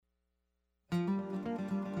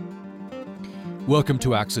Welcome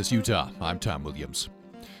to Access Utah. I'm Tom Williams.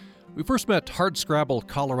 We first met hardscrabble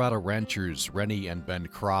Colorado ranchers Renny and Ben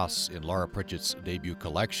Cross in Laura Pritchett's debut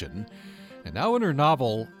collection. And now in her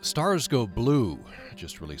novel, Stars Go Blue,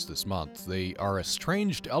 just released this month, they are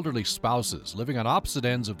estranged elderly spouses living on opposite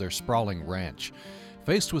ends of their sprawling ranch.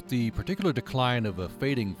 Faced with the particular decline of a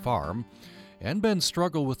fading farm, and Ben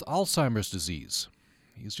struggle with Alzheimer's disease.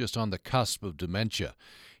 He's just on the cusp of dementia.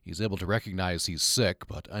 He's able to recognize he's sick,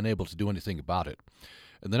 but unable to do anything about it.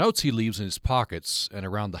 And the notes he leaves in his pockets and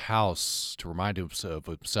around the house to remind him of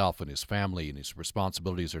himself and his family and his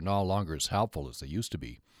responsibilities are no longer as helpful as they used to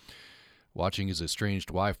be. Watching his estranged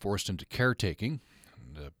wife forced into caretaking,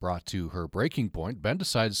 and brought to her breaking point, Ben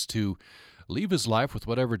decides to leave his life with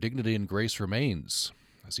whatever dignity and grace remains.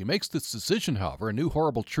 As he makes this decision, however, a new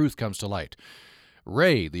horrible truth comes to light.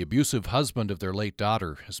 Ray, the abusive husband of their late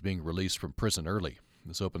daughter, is being released from prison early.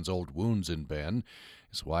 This opens old wounds in Ben,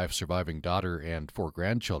 his wife, surviving daughter, and 4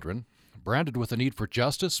 grandchildren. Branded with a need for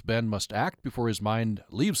justice, Ben must act before his mind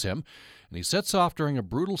leaves him, and he sets off during a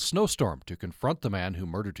brutal snowstorm to confront the man who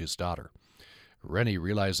murdered his daughter. Renny,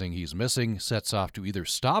 realizing he's missing, sets off to either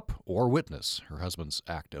stop or witness her husband's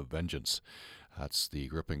act of vengeance. That's the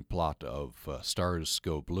gripping plot of Stars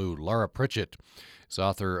Go Blue. Laura Pritchett is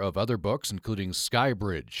author of other books, including Sky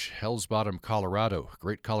Bridge, Hell's Bottom, Colorado,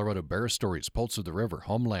 Great Colorado Bear Stories, Pulse of the River,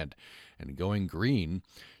 Homeland, and Going Green.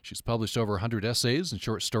 She's published over 100 essays and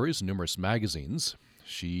short stories in numerous magazines.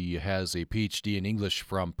 She has a PhD in English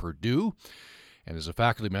from Purdue and is a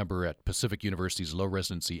faculty member at Pacific University's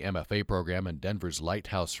low-residency MFA program and Denver's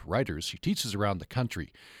Lighthouse Writers. She teaches around the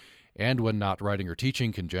country, and when not writing or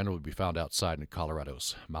teaching, can generally be found outside in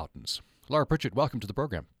Colorado's mountains. Laura Pritchett, welcome to the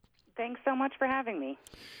program. Thanks so much for having me.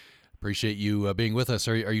 Appreciate you being with us.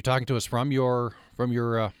 Are you talking to us from your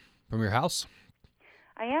house?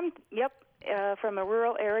 I am. Yep, from a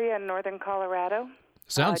rural area in northern Colorado.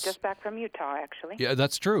 Sounds just back from Utah, actually. Yeah,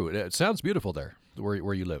 that's true. It sounds beautiful there,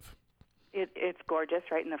 where you live. It's gorgeous,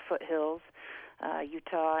 right in the foothills.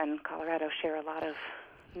 Utah and Colorado share a lot of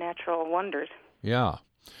natural wonders. Yeah.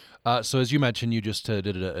 So as you mentioned, you just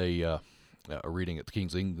did a reading at the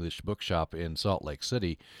King's English Bookshop in Salt Lake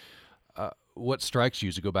City. What strikes you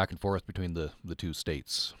as you go back and forth between the two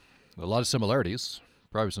states? A lot of similarities,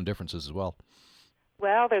 probably some differences as well.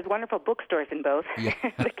 Well, there's wonderful bookstores in both. Yeah.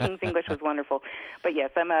 The King's English was wonderful. But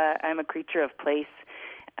yes, I'm a creature of place.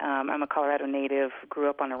 I'm a Colorado native, grew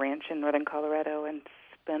up on a ranch in northern Colorado, and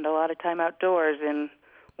spend a lot of time outdoors in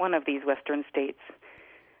one of these western states.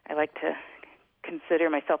 I like to consider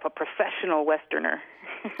myself a professional Westerner.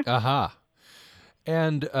 Aha.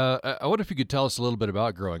 And I wonder if you could tell us a little bit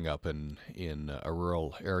about growing up in a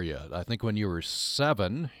rural area. I think when you were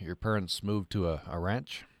 7, your parents moved to a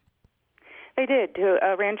ranch? They did, to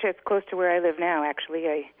a ranch that's close to where I live now, actually.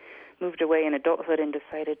 I moved away in adulthood and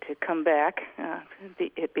decided to come back,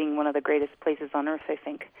 it being one of the greatest places on earth, I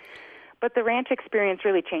think. But the ranch experience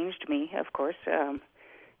really changed me, of course. There's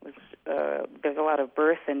a lot of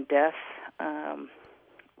birth and death,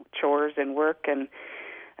 chores and work and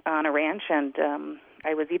on a ranch, and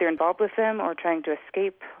I was either involved with them or trying to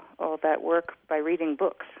escape all that work by reading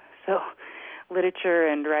books. So literature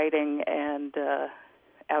and writing and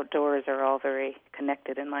outdoors are all very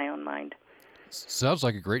connected in my own mind. Sounds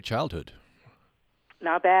like a great childhood.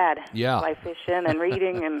 Not bad. Yeah. Fly fishing and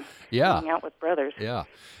reading and hanging out with brothers. Yeah.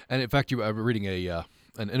 And in fact, you were reading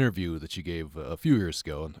an interview that you gave a few years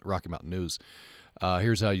ago on Rocky Mountain News.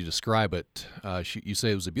 Here's how you describe it. You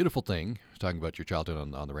say it was a beautiful thing, talking about your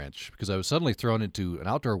childhood on the ranch, because I was suddenly thrown into an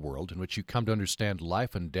outdoor world in which you come to understand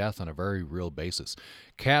life and death on a very real basis.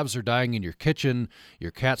 Calves are dying in your kitchen,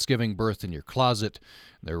 your cat's giving birth in your closet,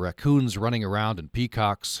 there are raccoons running around and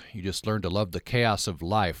peacocks. You just learn to love the chaos of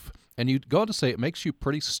life. And you go on to say it makes you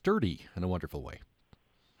pretty sturdy in a wonderful way.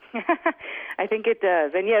 I think it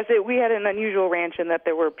does. And yes, we had an unusual ranch in that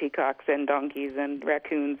there were peacocks and donkeys and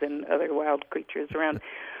raccoons and other wild creatures around,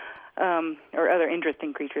 or other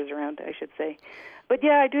interesting creatures around, I should say. But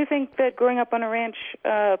yeah, I do think that growing up on a ranch,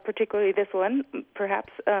 particularly this one,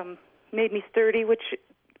 perhaps made me sturdy, which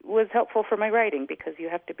was helpful for my writing, because you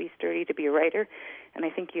have to be sturdy to be a writer, and I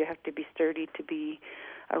think you have to be sturdy to be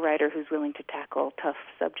a writer who's willing to tackle tough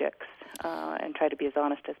subjects and try to be as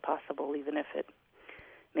honest as possible, even if it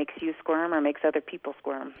makes you squirm or makes other people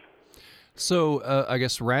squirm. So I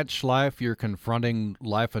guess ranch life, you're confronting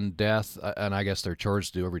life and death, and I guess there are chores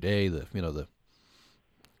to do every day. The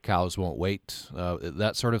cows won't wait,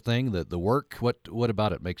 that sort of thing. The work. What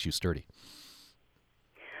about it makes you sturdy?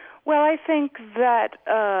 Well, I think that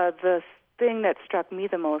the thing that struck me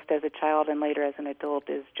the most as a child and later as an adult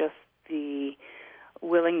is just the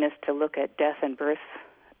willingness to look at death and birth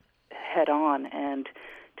head on and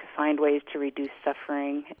to find ways to reduce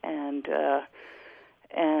suffering and to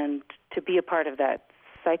be a part of that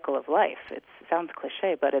cycle of life. It sounds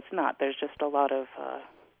cliche, but it's not. There's just a lot of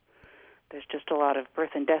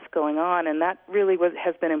birth and death going on, and that really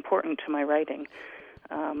has been important to my writing.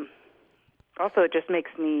 Also, it just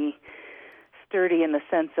makes me sturdy in the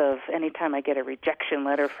sense of anytime I get a rejection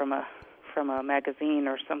letter from a magazine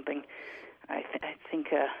or something, I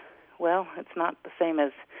think, well, it's not the same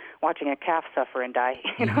as watching a calf suffer and die.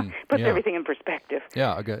 Puts everything in perspective.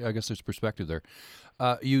 Yeah, I guess there's perspective there.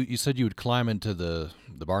 You said you would climb into the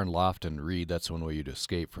barn loft and read. That's one way you'd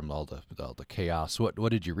escape from all the chaos. What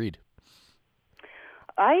did you read?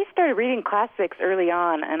 I started reading classics early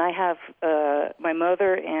on, and I have my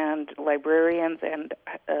mother and librarians and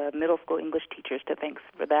middle school English teachers to thank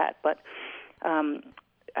for that. But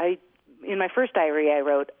in my first diary, I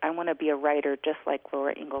wrote, "I want to be a writer just like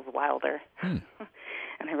Laura Ingalls Wilder," and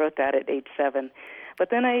I wrote that at age 7. But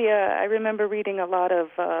then I remember reading a lot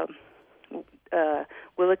of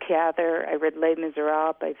Willa Cather. I read Les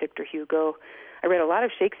Miserables by Victor Hugo. I read a lot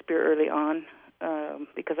of Shakespeare early on.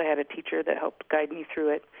 Because I had a teacher that helped guide me through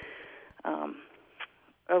it.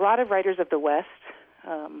 A lot of writers of the West,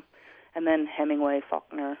 and then Hemingway,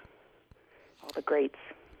 Faulkner, all the greats.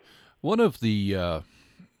 One of the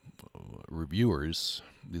reviewers,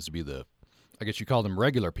 these would be I guess you call them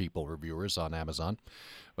regular people reviewers on Amazon.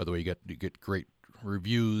 By the way, you get great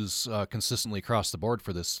reviews consistently across the board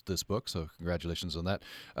for this book, so congratulations on that.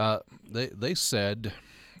 They said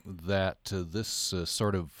that this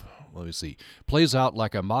sort of, let me see, plays out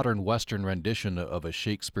like a modern Western rendition of a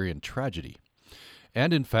Shakespearean tragedy.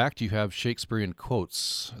 And in fact, you have Shakespearean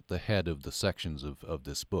quotes at the head of the sections of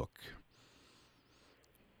this book.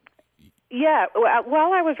 Yeah,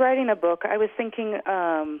 while I was writing a book, I was thinking,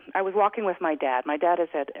 I was walking with my dad. My dad has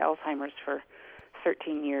had Alzheimer's for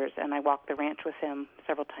 13 years, and I walked the ranch with him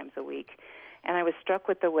several times a week. And I was struck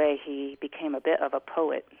with the way he became a bit of a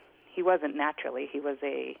poet. He wasn't naturally. He was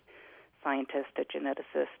a scientist, a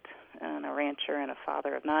geneticist, and a rancher, and a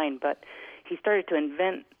father of 9. But he started to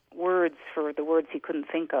invent words for the words he couldn't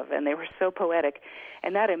think of, and they were so poetic.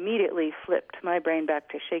 And that immediately flipped my brain back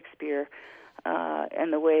to Shakespeare,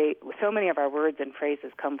 and the way so many of our words and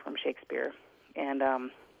phrases come from Shakespeare. And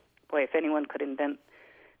boy, if anyone could invent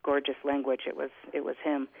gorgeous language, it was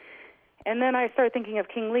him. And then I started thinking of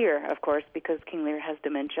King Lear, of course, because King Lear has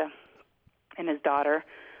dementia, and his daughter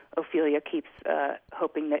Ophelia keeps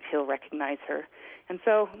hoping that he'll recognize her. And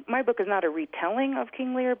so my book is not a retelling of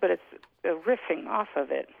King Lear, but it's a riffing off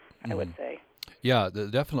of it, I would say. Yeah,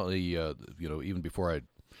 definitely, even before I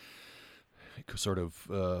sort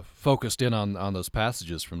of focused in on those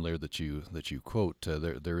passages from Lear that you quote,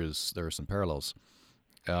 there are some parallels.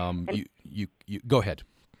 You go ahead.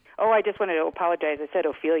 Oh, I just wanted to apologize. I said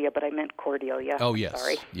Ophelia, but I meant Cordelia. Oh, yes.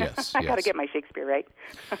 Sorry. Yes. I got to get my Shakespeare right.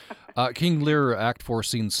 King Lear, Act 4,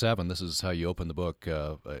 Scene 7. This is how you open the book.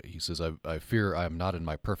 He says, I fear I am not in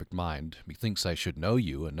my perfect mind. Methinks I should know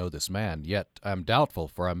you and know this man. Yet I am doubtful,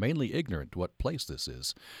 for I am mainly ignorant what place this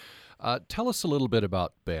is. Tell us a little bit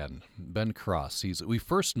about Ben Cross. We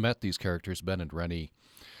first met these characters, Ben and Renny.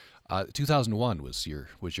 2001 was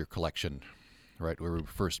your collection, right, where we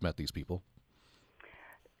first met these people.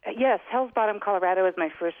 Yes, Hell's Bottom, Colorado is my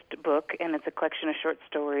first book, and it's a collection of short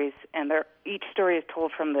stories, and each story is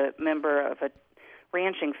told from the member of a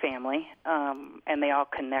ranching family, and they all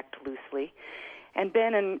connect loosely. And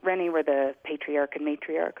Ben and Renny were the patriarch and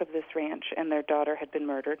matriarch of this ranch, and their daughter had been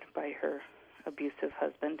murdered by her abusive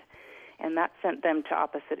husband, and that sent them to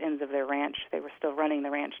opposite ends of their ranch. They were still running the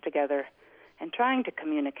ranch together and trying to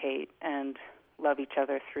communicate and love each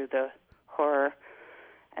other through the horror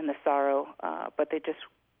and the sorrow, but they just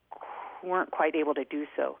weren't quite able to do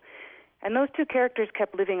so. And those two characters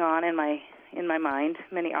kept living on in my mind.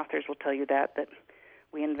 Many authors will tell you that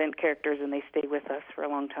we invent characters and they stay with us for a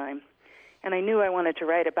long time. And I knew I wanted to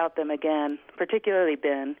write about them again, particularly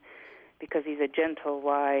Ben, because he's a gentle,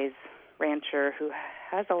 wise rancher who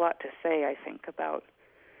has a lot to say, I think, about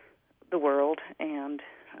the world and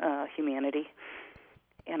humanity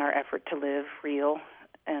and our effort to live real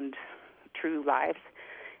and true lives.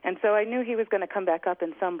 And so I knew he was going to come back up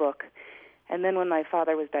in some book. And then when my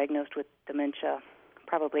father was diagnosed with dementia,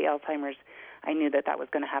 probably Alzheimer's, I knew that was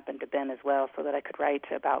going to happen to Ben as well, so that I could write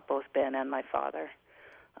about both Ben and my father.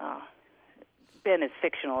 Ben is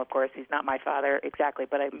fictional, of course. He's not my father exactly,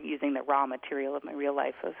 but I'm using the raw material of my real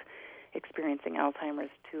life of experiencing Alzheimer's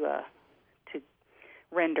to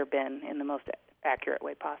render Ben in the most accurate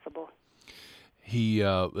way possible.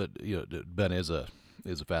 Ben is a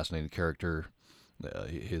fascinating character.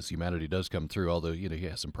 his humanity does come through, although he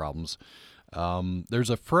has some problems. There's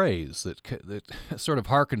a phrase that sort of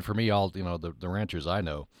harkened for me all the ranchers I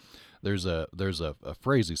know. There's a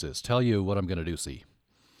phrase he says, "Tell you what I'm going to do, see."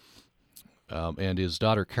 And his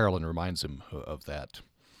daughter Carolyn reminds him of that.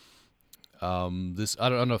 This I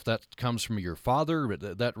don't know if that comes from your father,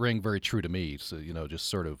 but that rang very true to me. So just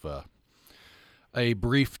sort of a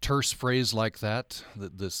brief, terse phrase like that.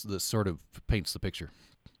 This sort of paints the picture.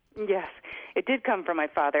 Yes, it did come from my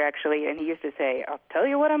father actually, and he used to say, "I'll tell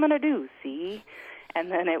you what I'm going to do, see." And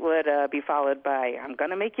then it would be followed by, "I'm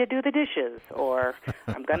going to make you do the dishes," or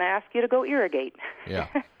 "I'm going to ask you to go irrigate." Yeah.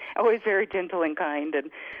 Always very gentle and kind,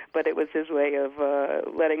 but it was his way of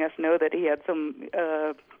letting us know that he had some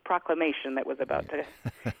proclamation that was about to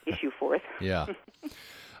issue forth. Yeah.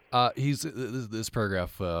 This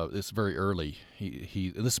paragraph is very early.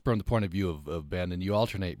 He this is from the point of view of Ben, and you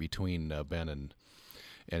alternate between Ben and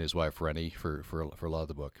his wife Renny for a lot of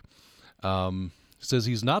the book. Says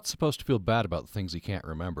he's not supposed to feel bad about the things he can't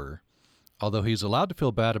remember, although he's allowed to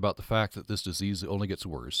feel bad about the fact that this disease only gets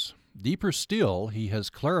worse. Deeper still, he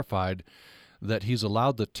has clarified that he's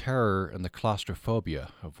allowed the terror and the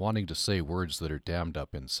claustrophobia of wanting to say words that are dammed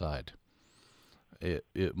up inside.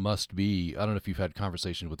 It must be, I don't know if you've had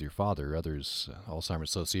conversations with your father or others,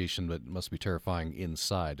 Alzheimer's Association, but it must be terrifying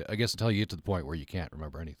inside, I guess, until you get to the point where you can't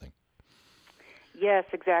remember anything. Yes,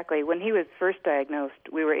 exactly. When he was first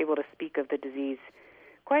diagnosed, we were able to speak of the disease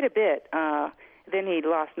quite a bit. Then he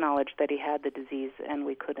lost knowledge that he had the disease, and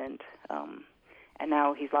we couldn't. And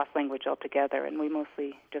now he's lost language altogether, and we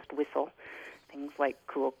mostly just whistle things like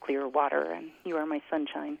cool, clear water and "You Are My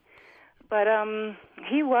Sunshine." But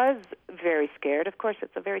he was very scared. Of course,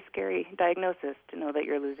 it's a very scary diagnosis to know that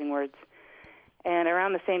you're losing words. And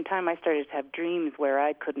around the same time, I started to have dreams where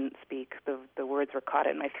I couldn't speak. The words were caught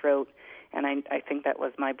in my throat, and I think that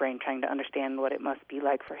was my brain trying to understand what it must be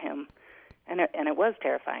like for him. And it was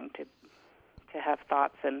terrifying to have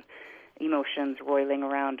thoughts and emotions roiling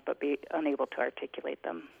around but be unable to articulate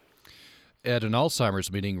them. At an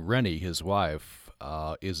Alzheimer's meeting, Renny, his wife,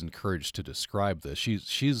 is encouraged to describe this.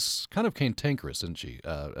 She's kind of cantankerous, isn't she?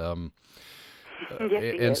 Yes, she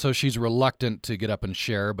and is. so she's reluctant to get up and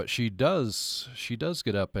share, but she does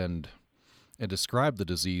get up and describe the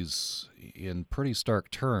disease in pretty stark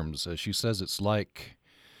terms. She says it's like,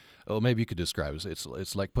 maybe you could describe it.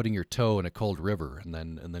 It's like putting your toe in a cold river and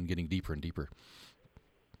then getting deeper and deeper.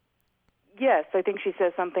 Yes, I think she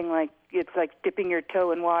says something like, it's like dipping your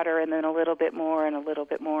toe in water and then a little bit more and a little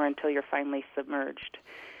bit more until you're finally submerged.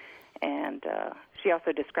 And she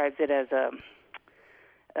also describes it as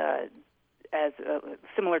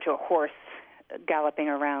similar to a horse galloping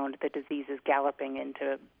around. The disease is galloping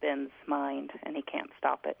into Ben's mind, and he can't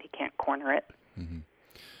stop it. He can't corner it. Mm-hmm.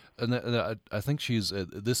 And I think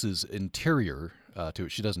this is interior to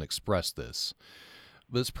it. She doesn't express this.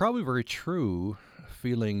 But it's probably very true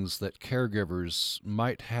feelings that caregivers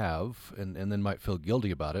might have and then might feel guilty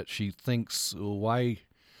about it. She thinks, why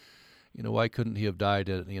couldn't he have died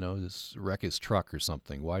at, wreck his truck or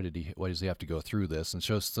something? Why does he have to go through this? And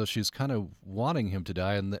so she's kind of wanting him to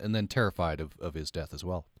die and then terrified of his death as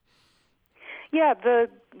well. Yeah,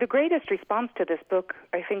 the greatest response to this book,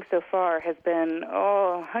 I think so far, has been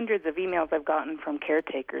hundreds of emails I've gotten from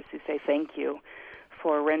caretakers who say thank you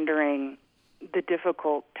for rendering the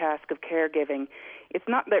difficult task of caregiving. It's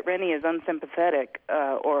not that Renny is unsympathetic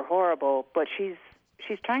or horrible, but she's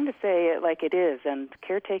trying to say it like it is, and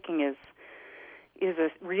caretaking is a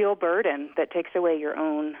real burden that takes away your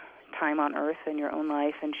own time on earth and your own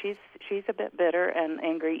life, and she's a bit bitter and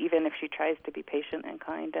angry even if she tries to be patient and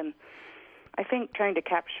kind. And I think trying to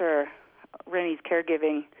capture Renny's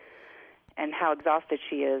caregiving and how exhausted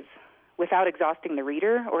she is without exhausting the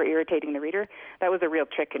reader or irritating the reader, that was a real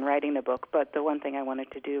trick in writing the book. But the one thing I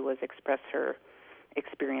wanted to do was express her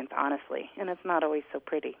experience honestly, and it's not always so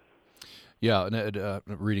pretty. Yeah, and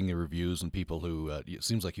reading the reviews and people who, it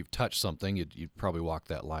seems like you've touched something, you'd probably walk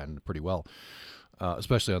that line pretty well,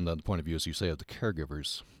 especially on the point of view, as you say, of the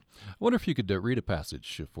caregivers. I wonder if you could read a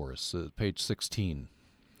passage for us, page 16,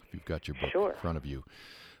 if you've got your book in front of you.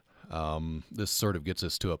 This sort of gets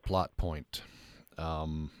us to a plot point.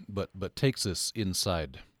 But takes us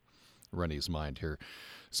inside Renny's mind here.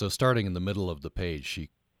 So starting in the middle of the page, she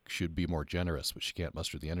should be more generous, but she can't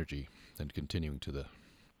muster the energy. And continuing to the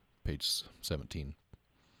page 17.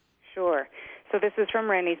 Sure. So this is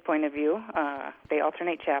from Renny's point of view. They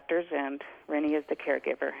alternate chapters, and Renny is the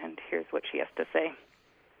caregiver, and here's what she has to say.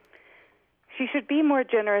 She should be more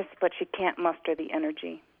generous, but she can't muster the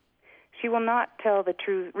energy. She will not tell the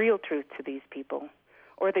real truth to these people,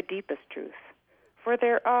 or the deepest truth. For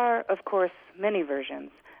there are, of course, many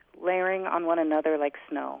versions, layering on one another like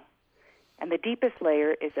snow. And the deepest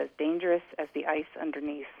layer is as dangerous as the ice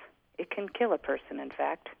underneath. It can kill a person, in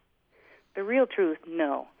fact. The real truth,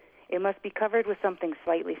 no. It must be covered with something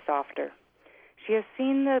slightly softer. She has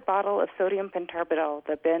seen the bottle of sodium pentobarbital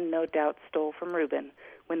that Ben no doubt stole from Reuben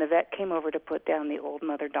when the vet came over to put down the old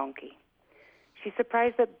mother donkey. She's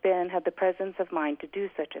surprised that Ben had the presence of mind to do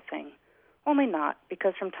such a thing. Only not,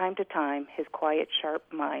 because from time to time, his quiet, sharp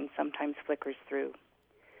mind sometimes flickers through.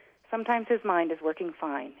 Sometimes his mind is working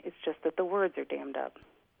fine. It's just that the words are dammed up.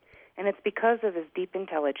 And it's because of his deep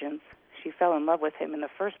intelligence, she fell in love with him in the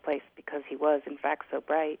first place because he was, in fact, so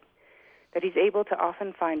bright, that he's able to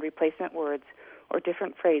often find replacement words or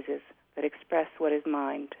different phrases that express what his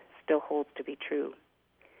mind still holds to be true.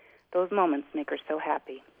 Those moments make her so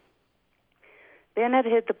happy. Ben had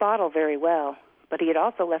hid the bottle very well, but he had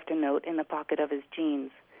also left a note in the pocket of his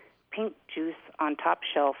jeans, pink juice on top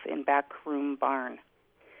shelf in back room barn.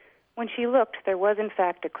 When she looked, there was in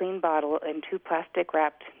fact a clean bottle and 2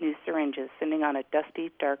 plastic-wrapped new syringes sitting on a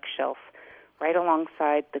dusty, dark shelf right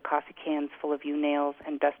alongside the coffee cans full of nails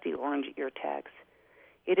and dusty orange ear tags.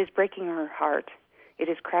 It is breaking her heart. It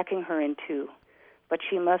is cracking her in two, but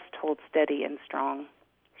she must hold steady and strong.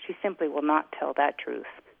 She simply will not tell that truth,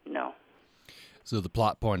 no. So the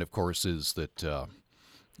plot point, of course, is that, and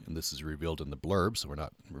this is revealed in the blurb, so we're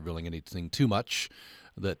not revealing anything too much,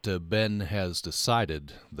 that Ben has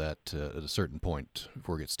decided that at a certain point,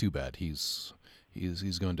 before it gets too bad, he's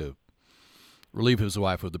going to relieve his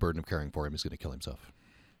wife of the burden of caring for him. He's going to kill himself.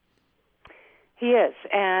 He is,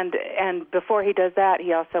 and before he does that,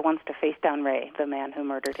 he also wants to face down Ray, the man who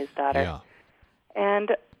murdered his daughter. Yeah.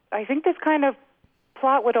 And I think this kind of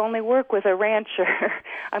plot would only work with a rancher.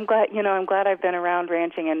 I'm glad I've been around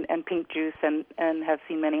ranching and pink juice and have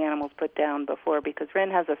seen many animals put down before, because Ren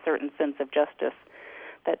has a certain sense of justice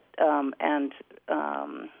that and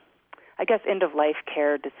I guess end of life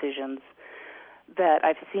care decisions that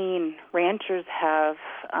I've seen ranchers have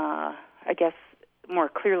I guess more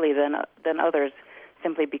clearly than others,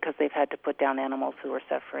 simply because they've had to put down animals who are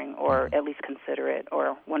suffering, or at least consider it,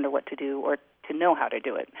 or wonder what to do, or to know how to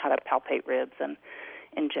do it, how to palpate ribs and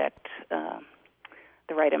inject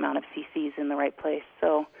the right amount of cc's in the right place.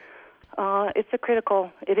 So it is a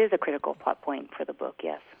critical plot point for the book,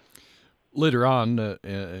 yes. Later on,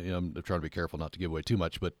 I'm trying to be careful not to give away too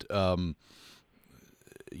much, but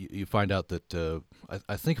you find out that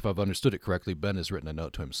I think if I've understood it correctly, Ben has written a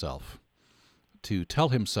note to himself to tell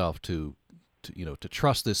himself to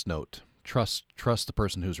trust this note, trust the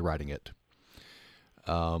person who's writing it,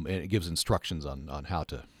 and it gives instructions on how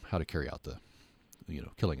to carry out the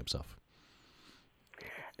killing himself.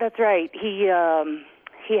 That's right. He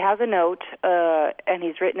has a note, and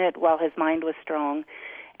he's written it while his mind was strong.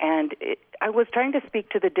 And I was trying to speak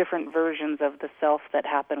to the different versions of the self that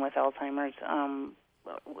happen with Alzheimer's.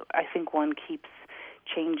 I think one keeps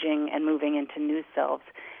changing and moving into new selves.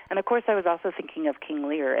 And of course, I was also thinking of King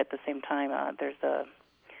Lear at the same time. There's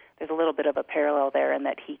a little bit of a parallel there, in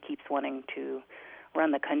that he keeps wanting to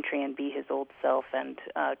run the country and be his old self, and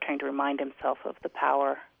trying to remind himself of the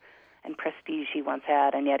power and prestige he once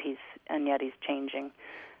had, and yet he's changing.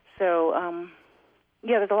 So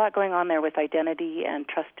there's a lot going on there with identity and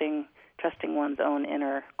trusting one's own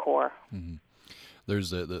inner core. Mm-hmm.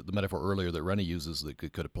 There's the metaphor earlier that Renny uses that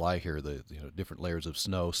could apply here, the different layers of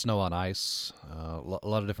snow on ice, a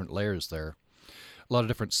lot of different layers there, a lot of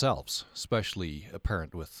different selves, especially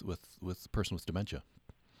apparent with the person with dementia.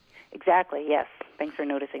 Exactly, yes. Thanks for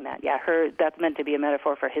noticing that. Yeah, that's meant to be a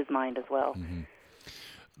metaphor for his mind as well. Mm-hmm.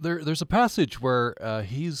 There's a passage where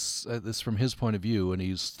he's, this from his point of view, and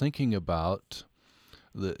he's thinking about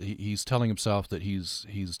he's telling himself that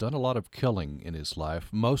he's done a lot of killing in his life,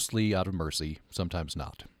 mostly out of mercy, sometimes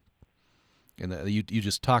not. And you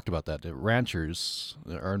just talked about that. Ranchers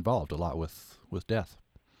are involved a lot with death.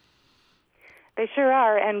 They sure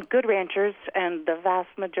are, and good ranchers, and the vast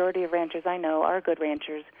majority of ranchers I know are good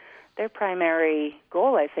ranchers. Their primary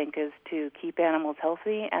goal, I think, is to keep animals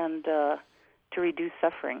healthy and to reduce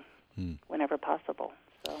suffering whenever possible.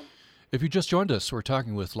 So. If you just joined us, we're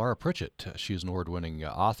talking with Laura Pritchett. She's an award-winning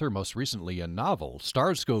author, most recently a novel,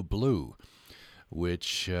 Stars Go Blue,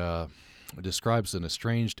 which describes an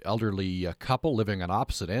estranged elderly couple living on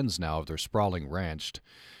opposite ends now of their sprawling ranch,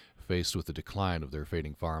 faced with the decline of their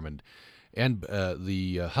fading farm, and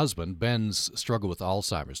the husband, Ben's struggle with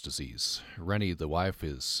Alzheimer's disease. Renny, the wife,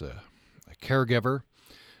 is a caregiver.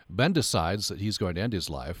 Ben decides that he's going to end his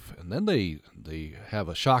life, and then they have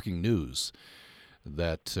a shocking news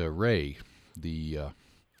that Ray, the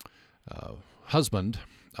husband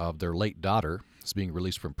of their late daughter, is being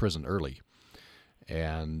released from prison early.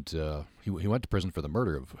 And he went to prison for the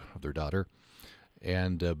murder of their daughter.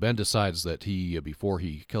 And Ben decides that before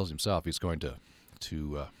he kills himself, he's going to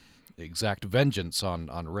exact vengeance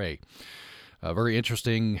on Ray. Very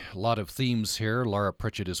interesting, a lot of themes here. Laura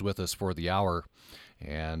Pritchett is with us for the hour,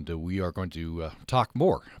 and we are going to talk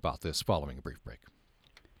more about this following a brief break.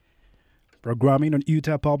 Programming on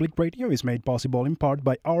Utah Public Radio is made possible in part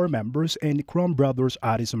by our members and Crumb Brothers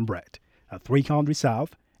Addison Bread at 300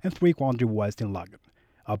 South and 300 West in Logan.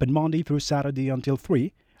 Open Monday through Saturday until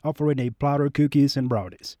 3, offering a platter cookies and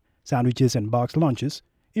brownies, sandwiches and boxed lunches.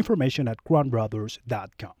 Information at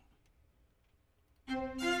crumbbrothers.com.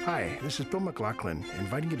 Hi, this is Bill McLaughlin,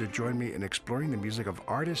 inviting you to join me in exploring the music of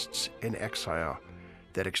artists in exile,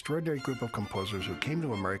 that extraordinary group of composers who came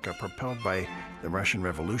to America propelled by the Russian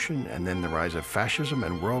Revolution and then the rise of fascism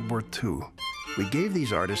and World War II. We gave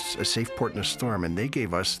these artists a safe port in a storm, and they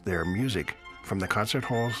gave us their music, from the concert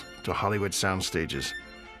halls to Hollywood sound stages.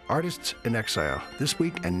 Artists in Exile, this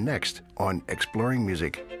week and next on Exploring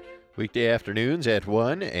Music. Weekday afternoons at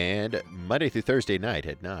 1 and Monday through Thursday night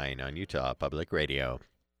at 9 on Utah Public Radio.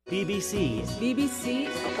 BBC.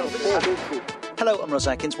 Hello, I'm Ross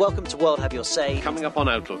Atkins. Welcome to World Have Your Say. Coming up on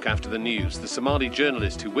Outlook after the news, the Somali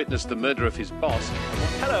journalist who witnessed the murder of his boss.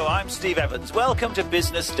 Hello, I'm Steve Evans. Welcome to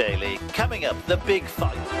Business Daily. Coming up, the big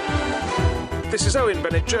fight. This is Owen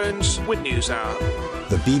Bennett-Jones with News Hour.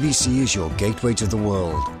 The BBC is your gateway to the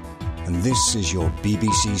world, and this is your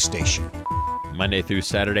BBC station. Monday through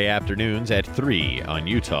Saturday afternoons at 3 on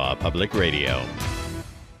Utah Public Radio.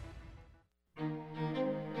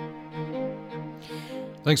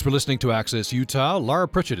 Thanks for listening to Access Utah. Laura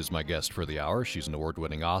Pritchett is my guest for the hour. She's an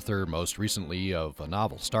award-winning author, most recently of a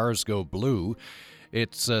novel, Stars Go Blue.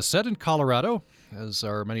 It's set in Colorado, as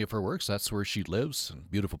are many of her works. That's where she lives, a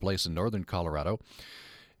beautiful place in northern Colorado.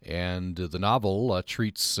 And the novel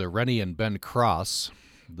treats Renny and Ben Cross.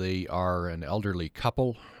 They are an elderly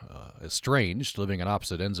couple, estranged, living on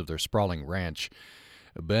opposite ends of their sprawling ranch.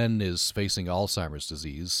 Ben is facing Alzheimer's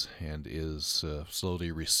disease and is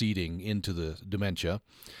slowly receding into the dementia.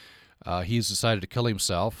 He's decided to kill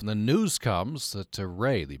himself, and then news comes that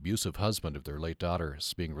Ray, the abusive husband of their late daughter,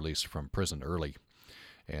 is being released from prison early.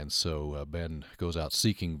 And so Ben goes out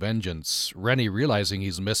seeking vengeance. Renny, realizing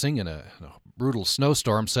he's missing in a brutal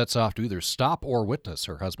snowstorm, sets off to either stop or witness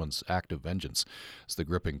her husband's act of vengeance. It's the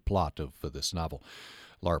gripping plot of this novel.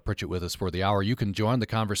 Laura Pritchett with us for the hour. You can join the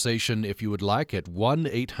conversation if you would like at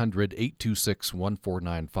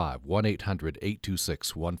 1-800-826-1495,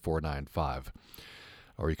 1-800-826-1495.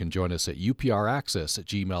 Or you can join us at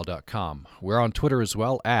upraccess@gmail.com. We're on Twitter as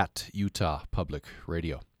well, at Utah Public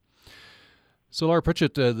Radio. So Laura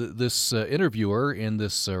Pritchett, this interviewer in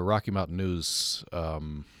this Rocky Mountain News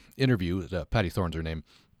interview, Patty Thorne's her name,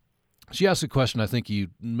 she asked a question I think you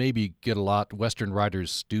maybe get a lot. Western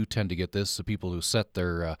writers do tend to get this, the people who set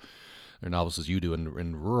their novels as you do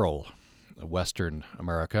in rural Western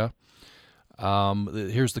America.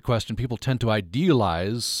 Here's the question. People tend to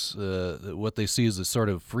idealize what they see as a sort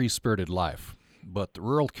of free-spirited life, but the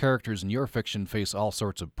rural characters in your fiction face all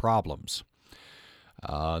sorts of problems.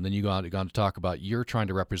 And then you go on to talk about you're trying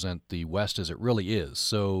to represent the West as it really is.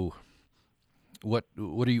 So what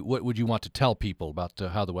would you want to tell people about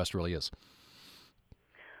how the West really is?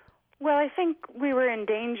 Well, I think we were in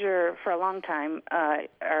danger for a long time.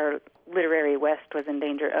 Our literary West was in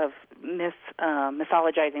danger of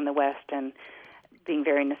mythologizing the West and being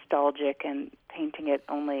very nostalgic and painting it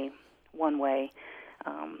only one way.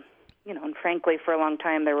 And frankly, for a long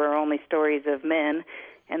time there were only stories of men,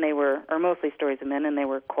 and mostly stories of men, and they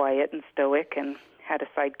were quiet and stoic and had a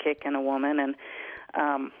sidekick and a woman, and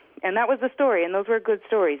that was the story, and those were good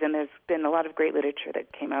stories, and there's been a lot of great literature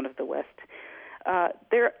that came out of the West.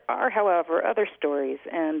 There are, however, other stories,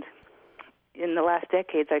 and in the last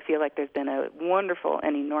decades I feel like there's been a wonderful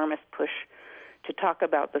and enormous push to talk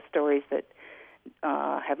about the stories that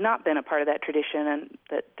have not been a part of that tradition and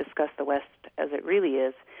that discuss the West as it really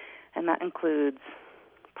is, and that includes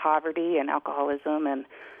poverty and alcoholism and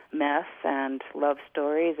meth and love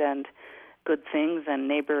stories and good things and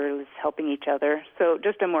neighbors helping each other. So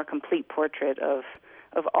just a more complete portrait of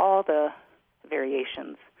all the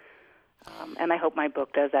variations. And I hope my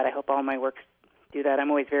book does that. I hope all my works do that. I'm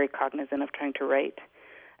always very cognizant of trying to write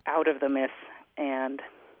out of the myth and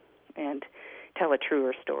tell a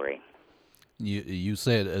truer story. You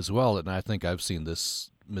say it as well, and I think I've seen this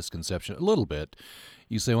misconception a little bit.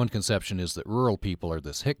 You say one conception is that rural people are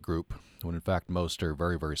this hick group, when in fact most are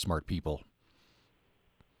very, very smart people.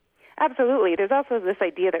 Absolutely. There's also this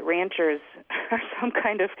idea that ranchers are some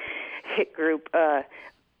kind of hick group.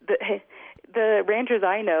 the ranchers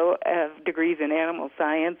I know have degrees in animal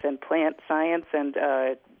science and plant science and,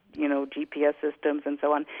 GPS systems and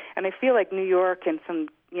so on. And I feel like New York and some,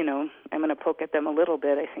 I'm going to poke at them a little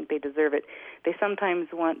bit. I think they deserve it. They sometimes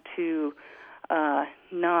want to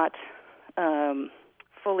not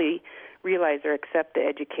fully realize or accept the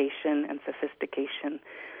education and sophistication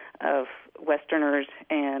of Westerners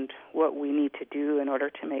and what we need to do in order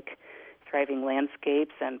to make thriving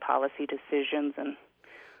landscapes and policy decisions and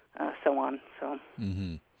so on. So,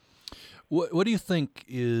 what do you think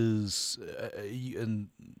is? And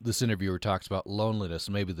this interviewer talks about loneliness.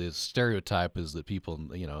 Maybe the stereotype is that people,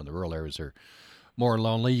 in the rural areas are more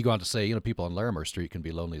lonely. You go on to say, people on Larimer Street can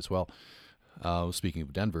be lonely as well. Speaking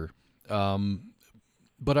of Denver,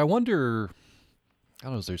 but I wonder, I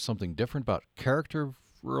don't know, is there something different about character of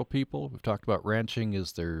rural people? We've talked about ranching.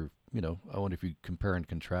 Is there, I wonder if you compare and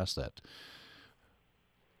contrast that.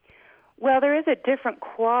 Well, there is a different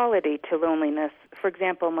quality to loneliness. For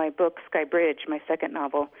example, my book, Sky Bridge, my second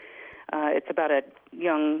novel, it's about a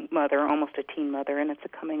young mother, almost a teen mother, and it's a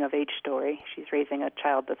coming-of-age story. She's raising a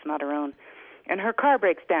child that's not her own. And her car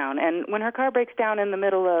breaks down. And when her car breaks down in the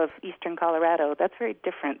middle of eastern Colorado, that's very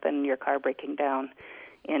different than your car breaking down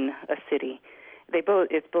in a city. They both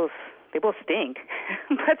stink,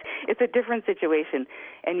 but it's a different situation.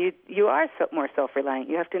 And you are more self-reliant.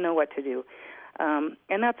 You have to know what to do.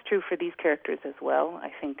 And that's true for these characters as well.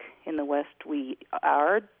 I think in the West we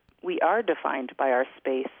are defined by our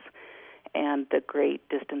space and the great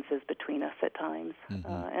distances between us at times.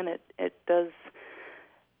 And it does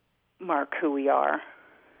mark who we are.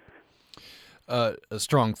 A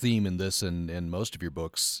strong theme in this and most of your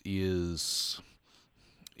books is,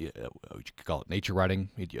 you could call it nature writing,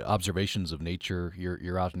 observations of nature.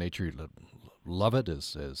 You're out in nature, you love it,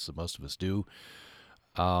 as most of us do.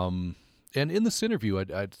 And in this interview, it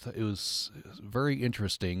was very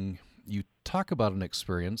interesting. You talk about an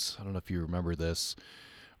experience, I don't know if you remember this,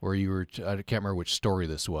 where you were, I can't remember which story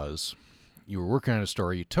this was. You were working on a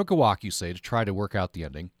story. You took a walk, you say, to try to work out the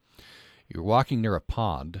ending. You were walking near a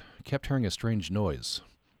pond, kept hearing a strange noise.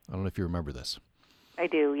 I don't know if you remember this. I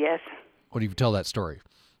do, yes. What do you tell that story?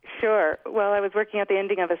 Sure. Well, I was working at the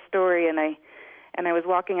ending of a story, and I was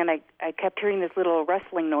walking, and I kept hearing this little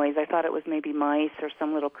rustling noise. I thought it was maybe mice or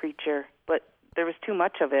some little creature, but there was too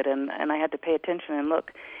much of it, and I had to pay attention and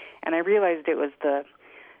look. And I realized it was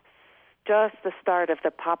just the start of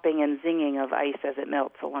the popping and zinging of ice as it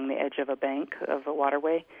melts along the edge of a bank of a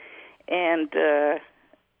waterway. And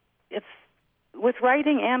it's with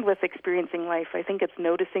writing and with experiencing life, I think it's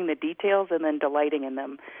noticing the details and then delighting in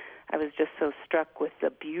them. I was just so struck with the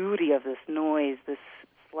beauty of this noise, this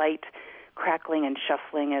slight crackling and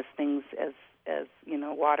shuffling as things, as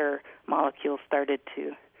water molecules started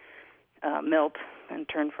to melt and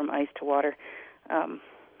turn from ice to water. And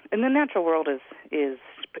the natural world is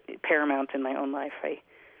paramount in my own life. I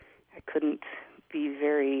couldn't be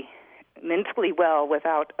very mentally well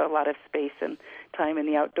without a lot of space and time in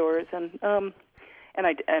the outdoors, and I'm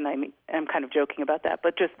kind of joking about that,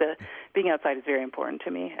 but just the being outside is very important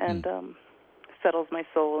to me, and settles my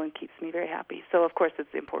soul and keeps me very happy. So of course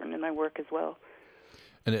it's important in my work as well.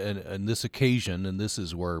 And this occasion, and this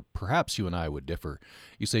is where perhaps you and I would differ.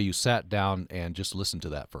 You say you sat down and just listened to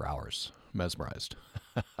that for hours, mesmerized.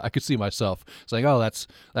 I could see myself saying, "Oh, that's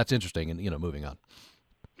interesting," and moving on.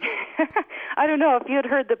 I don't know if you had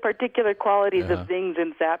heard the particular qualities of zings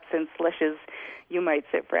and zaps and slishes, you might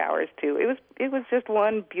sit for hours too. It was just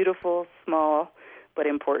one beautiful, small, but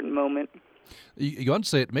important moment. You go on to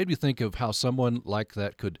say it made me think of how someone like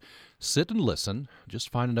that could sit and listen,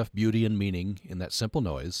 just find enough beauty and meaning in that simple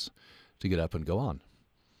noise to get up and go on.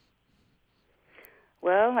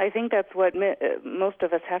 Well, I think that's what most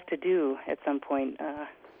of us have to do at some point.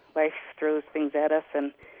 Life throws things at us,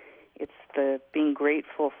 and it's the being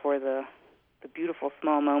grateful for the beautiful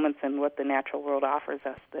small moments and what the natural world offers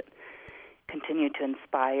us that continue to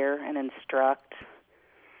inspire and instruct.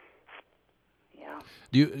 Yeah.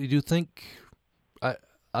 Do you think?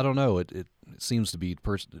 I don't know. It seems to be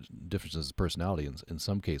differences of personality in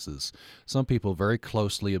some cases. Some people very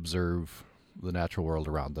closely observe the natural world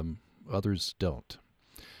around them. Others don't.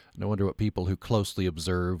 And I wonder what people who closely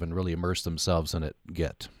observe and really immerse themselves in it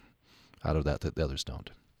get out of that the others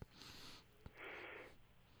don't.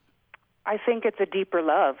 I think it's a deeper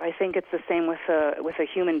love. I think it's the same with a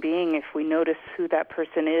human being. If we notice who that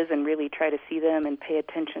person is and really try to see them and pay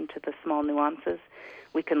attention to the small nuances,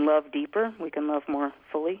 we can love deeper. We can love more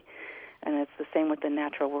fully. And it's the same with the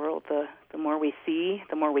natural world. The more we see,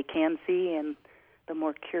 the more we can see, and the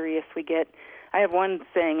more curious we get. I have one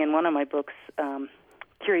saying in one of my books,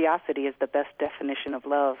 curiosity is the best definition of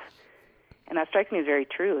love. And that strikes me as very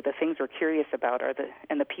true. The things we're curious about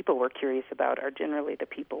and the people we're curious about are generally the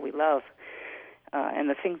people we love and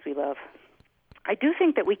the things we love. I do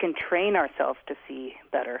think that we can train ourselves to see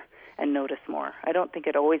better and notice more. I don't think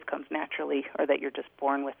it always comes naturally, or that you're just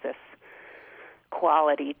born with this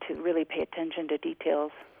quality to really pay attention to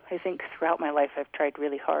details. I think throughout my life I've tried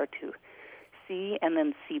really hard to see and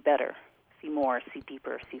then see better, see more, see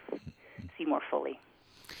deeper, see more fully.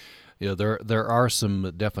 Yeah, there are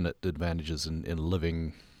some definite advantages in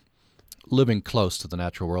living close to the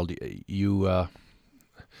natural world.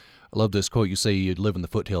 I love this quote. You say you live in the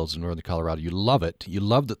foothills in northern Colorado. You love it. You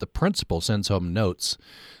love that the principal sends home notes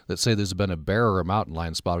that say there's been a bear or a mountain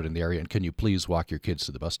lion spotted in the area, and can you please walk your kids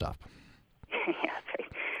to the bus stop? Yeah, that's right.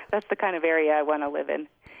 That's the kind of area I want to live in.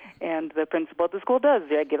 And the principal at the school does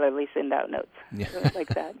regularly send out notes like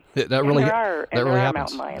that. That really happens.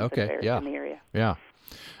 Mountain lions okay, and bears yeah. in the area. Yeah.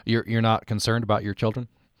 You're not concerned about your children?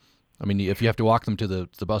 I mean, if you have to walk them to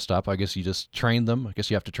the bus stop, I guess you just train them. I guess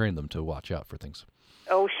you have to train them to watch out for things.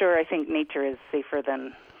 Oh, sure. I think nature is safer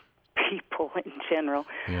than people in general.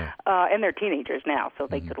 Yeah. And they're teenagers now, so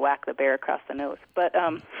they could whack the bear across the nose. But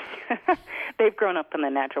they've grown up in the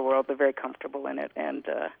natural world. They're very comfortable in it and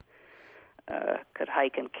could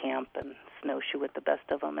hike and camp and snowshoe with the best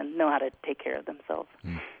of them and know how to take care of themselves.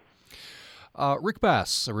 Rick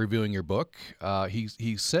Bass, reviewing your book,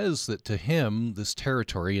 he says that to him, this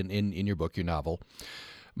territory in your book, your novel,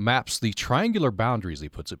 maps the triangular boundaries, he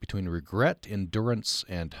puts it, between regret, endurance,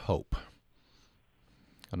 and hope.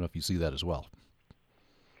 I don't know if you see that as well.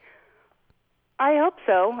 I hope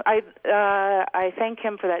so. I thank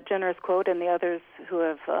him for that generous quote and the others who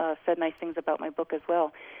have said nice things about my book as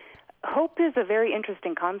well. Hope is a very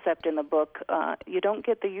interesting concept in the book. You don't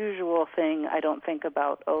get the usual thing, I don't think,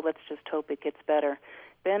 about, let's just hope it gets better.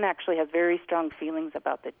 Ben actually has very strong feelings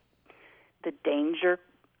about the danger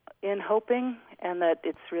in hoping, and that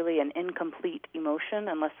it's really an incomplete emotion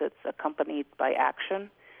unless it's accompanied by action.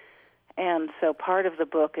 And so part of the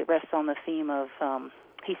book, it rests on the theme of,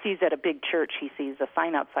 he sees at a big church, he sees a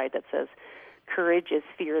sign outside that says, "Courage is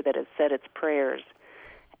fear that has said its prayers."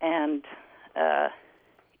 And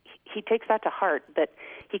he takes that to heart, that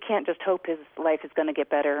he can't just hope his life is going to get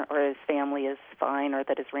better or his family is fine or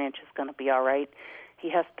that his ranch is going to be all right. He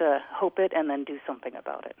has to hope it and then do something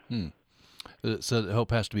about it. So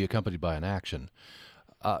hope has to be accompanied by an action.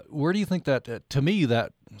 Where do you think that, to me,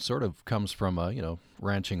 that sort of comes from,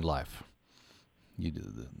 ranching life?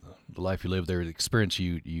 The life you live there, the experience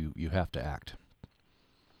you have to act.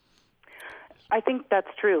 I think that's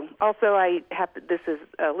true. Also, this is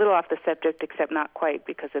a little off the subject, except not quite,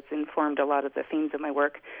 because it's informed a lot of the themes of my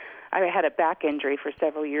work. I had a back injury for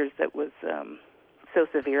several years that was so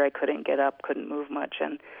severe I couldn't get up, couldn't move much,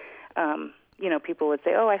 and people would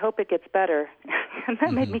say, I hope it gets better. And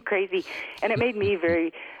that made me crazy. And it made me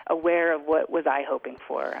very aware of what was I hoping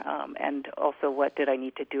for, and also what did I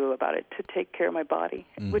need to do about it to take care of my body,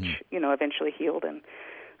 which, eventually healed, and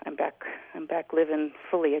I'm back living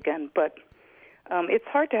fully again. But it's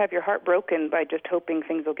hard to have your heart broken by just hoping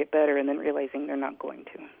things will get better and then realizing they're not going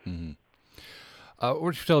to. Why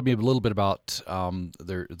don't you tell me a little bit about,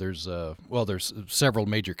 there's several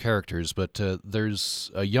major characters, but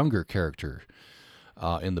there's a younger character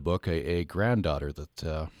in the book, a granddaughter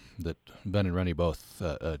that Ben and Renny both,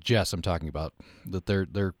 Jess I'm talking about, that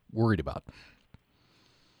they're worried about.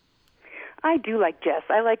 I do like Jess.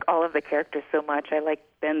 I like all of the characters so much. I like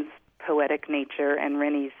Ben's poetic nature and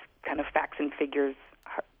Renny's kind of facts and figures,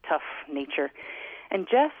 tough nature. And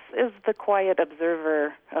Jess is the quiet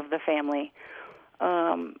observer of the family.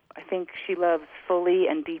 I think she loves fully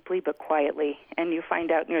and deeply, but quietly. And you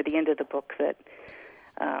find out near the end of the book that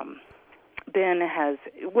Ben has,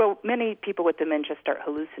 many people with dementia start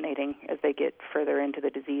hallucinating as they get further into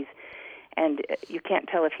the disease. And you can't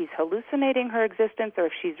tell if he's hallucinating her existence or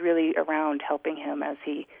if she's really around helping him as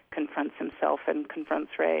he confronts himself and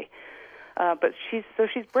confronts Ray. But she's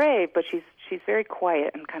brave, but she's very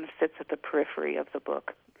quiet and kind of sits at the periphery of the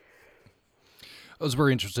book. I was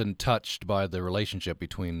very interested and touched by the relationship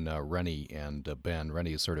between Renny and Ben.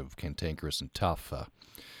 Renny is sort of cantankerous and tough.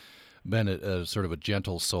 Ben is sort of a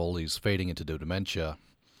gentle soul. He's fading into dementia.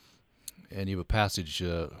 And you have a passage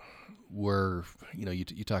where,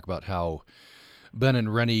 you talk about how Ben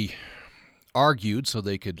and Renny argued so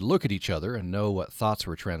they could look at each other and know what thoughts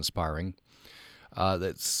were transpiring. I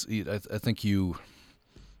think you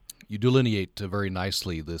delineate very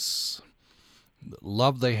nicely this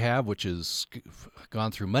love they have, which has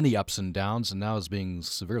gone through many ups and downs, and now is being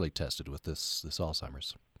severely tested with this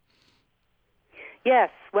Alzheimer's. Yes,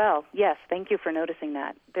 thank you for noticing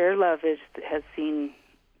that. Their love has seen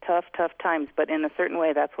tough times, but in a certain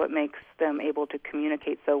way that's what makes them able to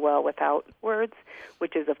communicate so well without words,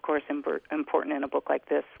 which is, of course, important in a book like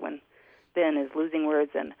this when Ben is losing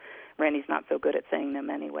words and Rennie's not so good at saying them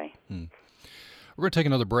anyway. We're going to take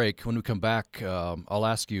another break. When we come back, I'll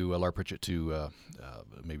ask you, Laura Pritchett, to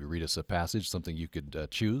maybe read us a passage, something you could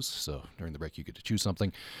choose. So during the break, you get to choose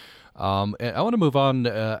something. And I want to move on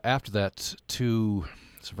after that to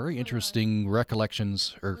some very interesting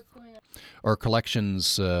recollections or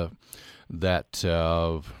collections that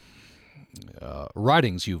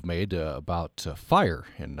writings you've made about fire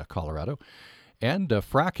in Colorado and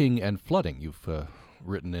fracking and flooding you've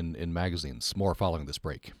written in magazines. More following this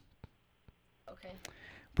break.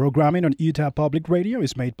 Programming on Utah Public Radio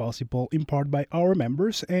is made possible in part by our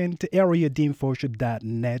members and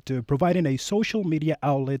areadinfo.net, providing a social media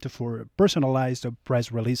outlet for personalized press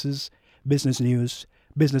releases, business news,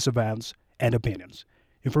 business events, and opinions.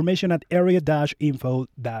 Information at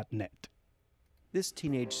area-info.net. This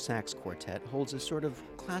teenage sax quartet holds a sort of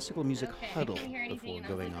classical music huddle before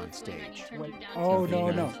going on stage. Oh, no.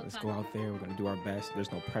 Let's go out there. We're going to do our best.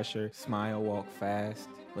 There's no pressure. Smile, walk fast.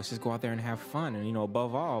 Let's just go out there and have fun. And,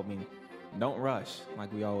 above all, don't rush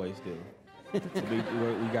like we always do. We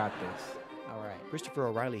got this. All right. Christopher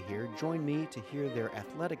O'Reilly here. Join me to hear their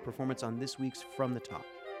athletic performance on this week's From the Top.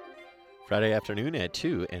 Friday afternoon at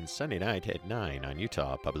 2 and Sunday night at 9 on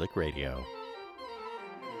Utah Public Radio.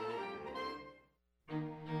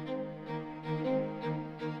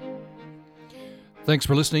 Thanks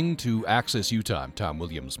for listening to Access Utah. I'm Tom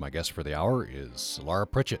Williams. My guest for the hour is Laura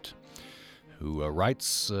Pritchett, who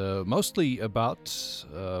writes mostly about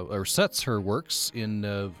or sets her works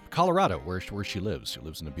in Colorado, where she lives. She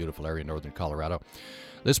lives in a beautiful area in northern Colorado.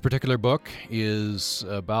 This particular book is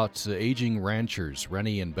about aging ranchers,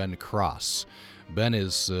 Renny and Ben Cross. Ben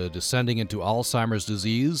is descending into Alzheimer's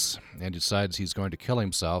disease and decides he's going to kill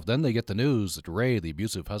himself. Then they get the news that Ray, the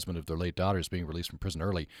abusive husband of their late daughter, is being released from prison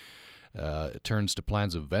early. It turns to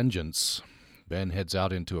plans of vengeance. Ben heads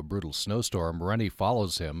out into a brutal snowstorm. Renny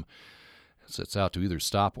follows him, sets out to either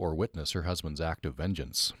stop or witness her husband's act of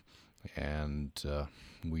vengeance. And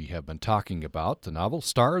we have been talking about the novel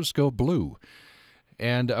Stars Go Blue.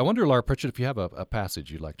 And I wonder, Laura Pritchett, if you have a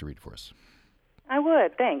passage you'd like to read for us. I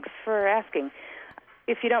would. Thanks for asking.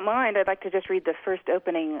 If you don't mind, I'd like to just read the first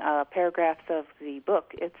opening paragraphs of the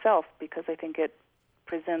book itself, because I think it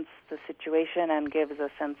presents the situation and gives a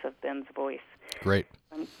sense of Ben's voice. Great.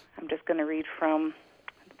 I'm just going to read from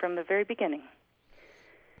the very beginning.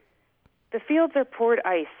 The fields are poured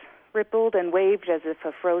ice, rippled and waved as if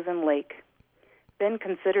a frozen lake. Ben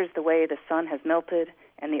considers the way the sun has melted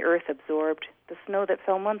and the earth absorbed the snow that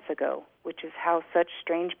fell months ago, which is how such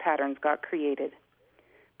strange patterns got created.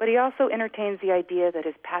 But he also entertains the idea that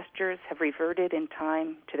his pastures have reverted in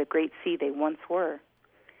time to the great sea they once were.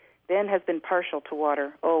 Ben has been partial to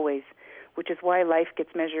water, always, which is why life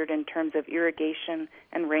gets measured in terms of irrigation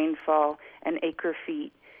and rainfall and acre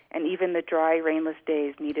feet, and even the dry, rainless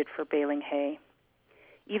days needed for baling hay.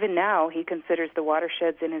 Even now, he considers the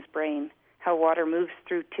watersheds in his brain, how water moves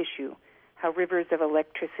through tissue, how rivers of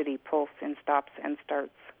electricity pulse in stops and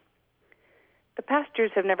starts. The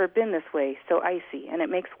pastures have never been this way, so icy, and it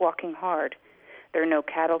makes walking hard. There are no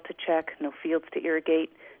cattle to check, no fields to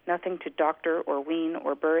irrigate, nothing to doctor or wean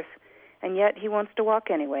or birth, and yet he wants to walk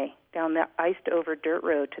anyway, down the iced-over dirt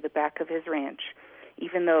road to the back of his ranch,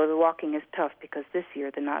 even though the walking is tough because this year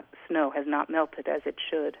the snow has not melted as it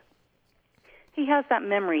should. He has that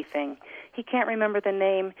memory thing. He can't remember the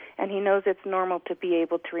name, and he knows it's normal to be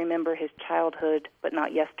able to remember his childhood, but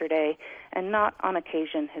not yesterday, and not, on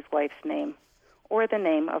occasion, his wife's name, or the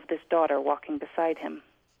name of this daughter walking beside him.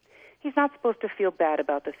 He's not supposed to feel bad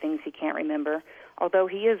about the things he can't remember, although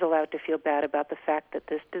he is allowed to feel bad about the fact that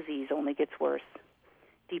this disease only gets worse.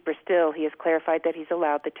 Deeper still, he has clarified that he's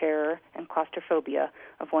allowed the terror and claustrophobia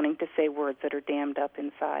of wanting to say words that are dammed up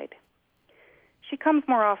inside. She comes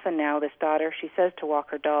more often now, this daughter, she says, to walk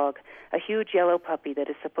her dog, a huge yellow puppy that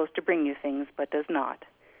is supposed to bring you things but does not.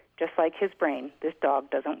 Just like his brain, this dog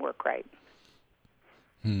doesn't work right.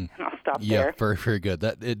 And I'll stop there. Yeah, very, very good.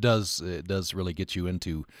 That it does really get you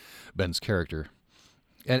into Ben's character.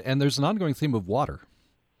 And there's an ongoing theme of water.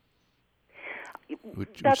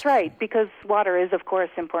 That's right, because water is, of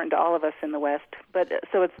course, important to all of us in the West. But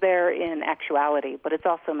so it's there in actuality, but it's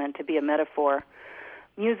also meant to be a metaphor.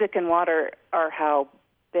 Music and water are how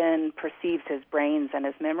Ben perceives his brains and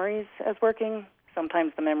his memories as working.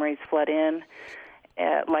 Sometimes the memories flood in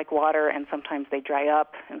like water, and sometimes they dry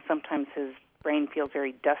up, and sometimes his brain feels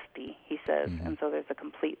very dusty, he says, and so there's a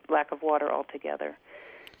complete lack of water altogether.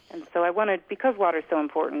 And so I wanted, because water is so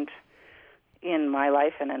important in my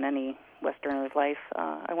life and in any Westerner's life.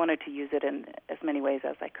 I wanted to use it in as many ways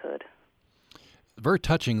as I could. Very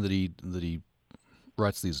touching that he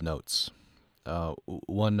writes these notes.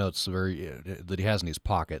 One note's that he has in his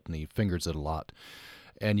pocket, and he fingers it a lot.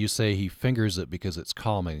 And you say he fingers it because it's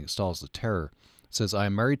calming, it stalls the terror. It says, I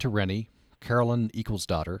am married to Renny, Carolyn equals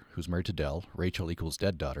daughter, who's married to Dell, Rachel equals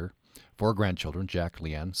dead daughter, 4 grandchildren, Jack,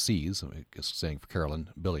 Leanne, C's, I guess saying for Carolyn,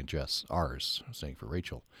 Billy and Jess, R's, saying for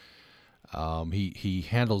Rachel. He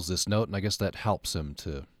handles this note, and I guess that helps him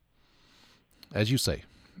to, as you say,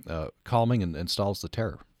 calming and stalls the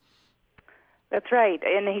terror. That's right,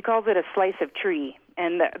 and he calls it a slice of tree,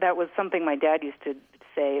 and that was something my dad used to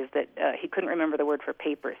say, is that he couldn't remember the word for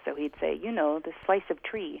paper, so he'd say, this slice of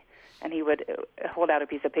tree, and he would hold out a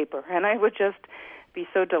piece of paper, and I would just be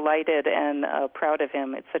so delighted and proud of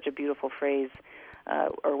him. It's such a beautiful phrase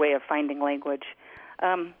or way of finding language.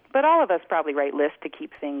 But all of us probably write lists to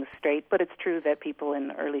keep things straight, but it's true that people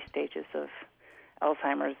in early stages of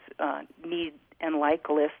Alzheimer's need and like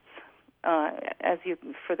lists,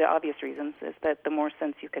 for the obvious reasons, is that the more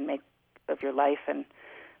sense you can make of your life and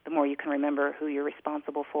the more you can remember who you're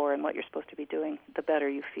responsible for and what you're supposed to be doing, the better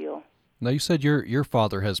you feel. Now, you said your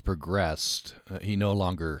father has progressed. He no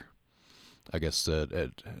longer, I guess,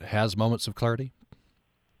 has moments of clarity?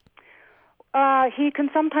 He can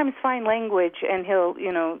sometimes find language, and he'll,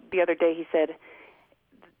 the other day he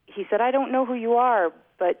said, I don't know who you are,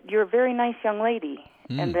 but you're a very nice young lady.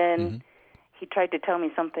 And then he tried to tell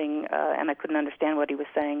me something, and I couldn't understand what he was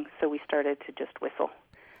saying, so we started to just whistle.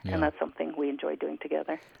 Yeah. And that's something we enjoy doing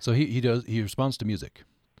together. So he responds to music.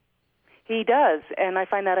 He does, and I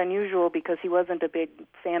find that unusual because he wasn't a big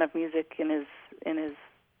fan of music in his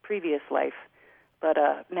previous life. But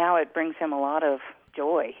now it brings him a lot of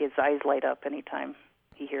joy. His eyes light up anytime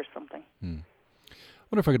he hears something. I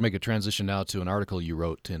wonder if I could make a transition now to an article you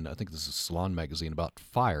wrote in, I think this is Salon magazine, about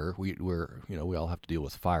fire. We all have to deal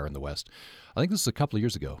with fire in the West. I think this is a couple of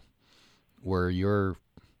years ago, where your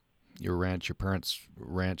ranch, your parents'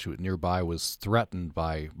 ranch nearby, was threatened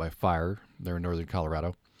by fire there in northern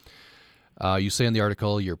Colorado. You say in the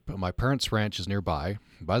article, my parents' ranch is nearby.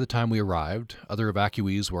 By the time we arrived, other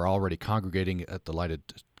evacuees were already congregating at the lighted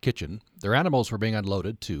kitchen. Their animals were being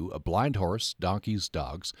unloaded too, a blind horse, donkeys,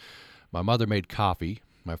 dogs. My mother made coffee.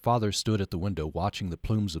 My father stood at the window watching the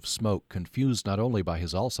plumes of smoke, confused not only by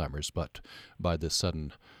his Alzheimer's, but by this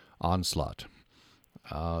sudden onslaught.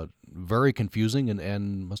 Very confusing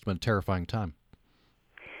and must have been a terrifying time.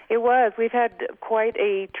 It was. We've had quite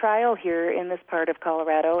a trial here in this part of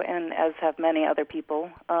Colorado, and as have many other people.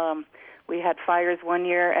 We had fires one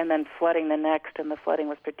year and then flooding the next, and the flooding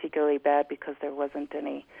was particularly bad because there wasn't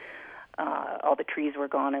any, all the trees were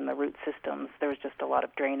gone in the root systems. There was just a lot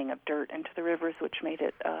of draining of dirt into the rivers, which made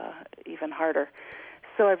it even harder.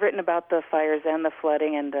 So I've written about the fires and the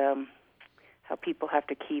flooding and how people have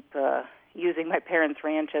to keep using my parents'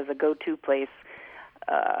 ranch as a go-to place.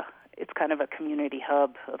 It's kind of a community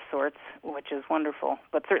hub of sorts, which is wonderful,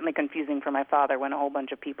 but certainly confusing for my father when a whole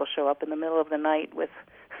bunch of people show up in the middle of the night with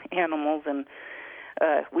animals. And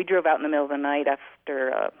we drove out in the middle of the night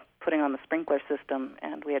after putting on the sprinkler system,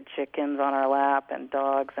 and we had chickens on our lap and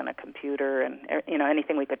dogs and a computer and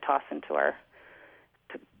anything we could toss into our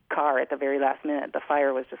car at the very last minute. The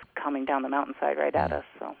fire was just coming down the mountainside right at us.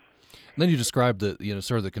 So. And then you described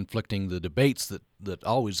the debates that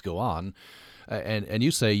always go on. And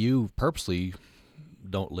you say you purposely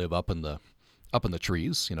don't live up in the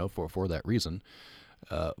trees, for that reason,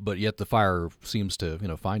 but yet the fire seems to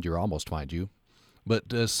find you or almost find you.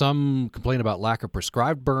 But some complain about lack of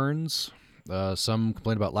prescribed burns. Some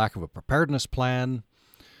complain about lack of a preparedness plan.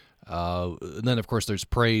 And then of course there's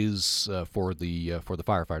praise for the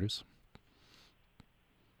firefighters.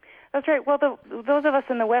 That's right. Well, those of us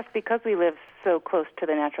in the West, because we live so close to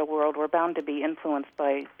the natural world, we're bound to be influenced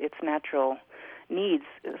by its natural needs,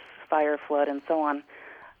 fire, flood, and so on.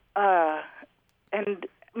 And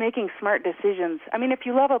making smart decisions. I mean, if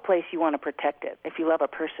you love a place, you want to protect it. If you love a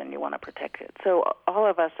person, you want to protect it. So all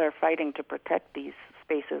of us are fighting to protect these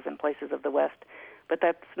spaces and places of the West, but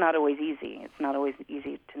that's not always easy. It's not always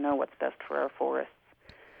easy to know what's best for our forests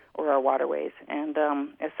or our waterways. And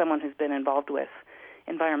as someone who's been involved with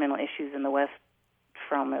environmental issues in the West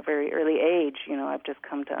from a very early age, I've just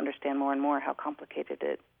come to understand more and more how complicated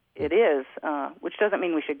it is, which doesn't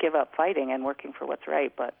mean we should give up fighting and working for what's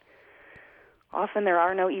right, but often there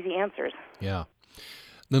are no easy answers. Yeah.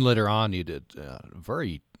 Then later on, you did a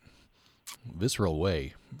very visceral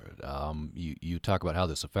way. You talk about how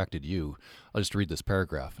this affected you. I'll just read this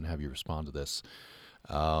paragraph and have you respond to this.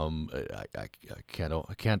 I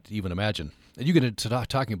can't even imagine. And you get into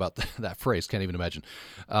talking about that phrase, can't even imagine.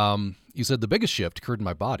 You said the biggest shift occurred in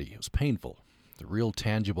my body. It was painful. The real,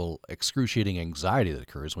 tangible, excruciating anxiety that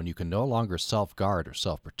occurs when you can no longer self-guard or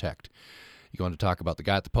self-protect. You go on to talk about the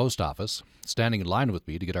guy at the post office standing in line with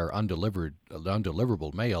me to get our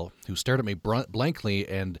undeliverable mail, who stared at me blankly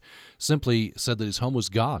and simply said that his home was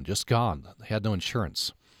gone, just gone. He had no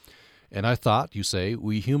insurance. And I thought, you say,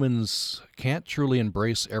 we humans can't truly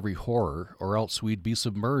embrace every horror, or else we'd be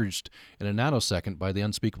submerged in a nanosecond by the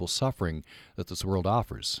unspeakable suffering that this world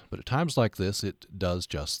offers. But at times like this, it does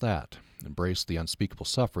just that. Embrace the unspeakable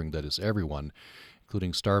suffering that is everyone,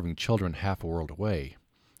 including starving children half a world away.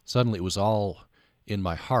 Suddenly it was all in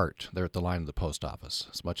my heart there at the line of the post office.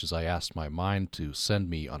 As much as I asked my mind to send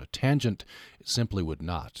me on a tangent, it simply would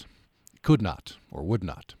not. It could not, or would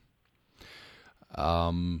not.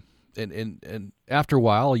 And after a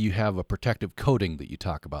while, you have a protective coating that you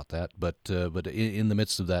talk about that, but in the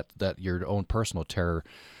midst of that your own personal terror,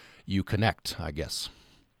 you connect, I guess.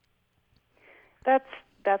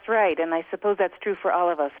 That's right, and I suppose that's true for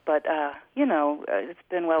all of us. But it's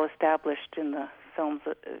been well established in the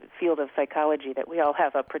field of psychology that we all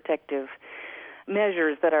have a protective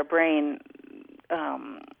measures that our brain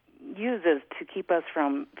uses to keep us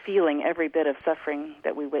from feeling every bit of suffering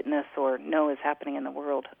that we witness or know is happening in the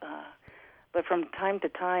world. But from time to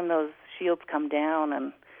time, those shields come down,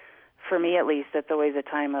 and for me at least, it's always a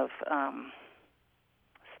time of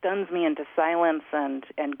stuns me into silence and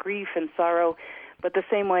grief and sorrow, but the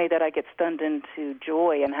same way that I get stunned into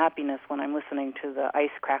joy and happiness when I'm listening to the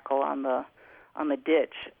ice crackle on the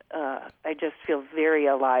ditch. I just feel very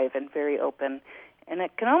alive and very open, and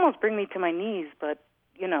it can almost bring me to my knees, but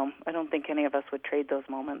I don't think any of us would trade those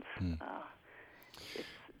moments. It's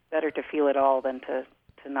better to feel it all than to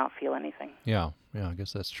not feel anything. Yeah, I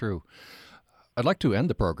guess that's true. I'd like to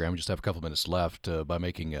end the program, we just have a couple minutes left, by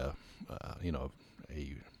making a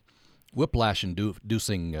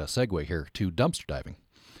whiplash-inducing segue here to dumpster diving.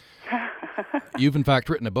 You've, in fact,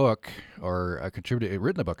 written a book, or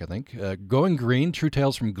written a book, I think, Going Green, True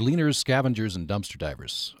Tales from Gleaners, Scavengers, and Dumpster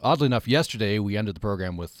Divers. Oddly enough, yesterday we ended the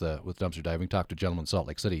program with dumpster diving, talked to a gentleman in Salt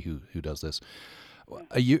Lake City who does this.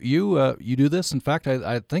 You do this? In fact,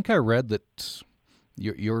 I think I read that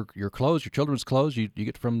your clothes, your children's clothes, you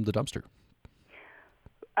get from the dumpster.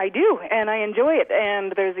 I do, and I enjoy it.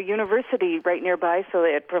 And there's a university right nearby, so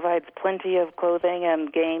it provides plenty of clothing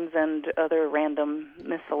and games and other random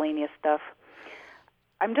miscellaneous stuff.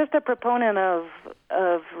 I'm just a proponent of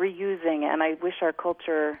reusing, and I wish our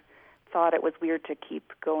culture thought it was weird to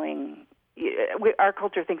keep going. Our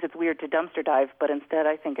culture thinks it's weird to dumpster dive, but instead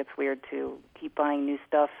I think it's weird to keep buying new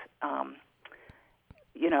stuff,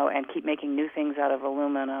 and keep making new things out of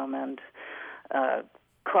aluminum and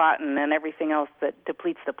cotton and everything else that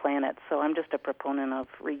depletes the planet. So I'm just a proponent of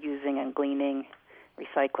reusing and gleaning,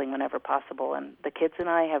 recycling whenever possible. And the kids and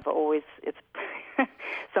I have always,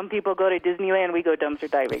 some people go to Disneyland, we go dumpster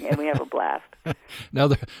diving, and we have a blast. Now,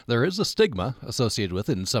 there is a stigma associated with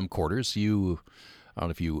it in some quarters. I don't know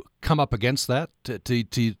if you come up against that.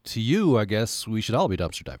 To you, I guess we should all be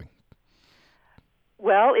dumpster diving.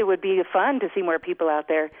 Well, it would be fun to see more people out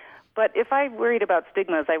there. But if I worried about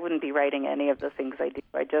stigmas, I wouldn't be writing any of the things I do.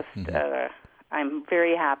 I just, I'm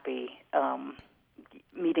very happy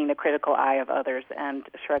meeting the critical eye of others and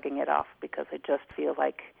shrugging it off, because I just feel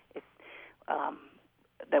like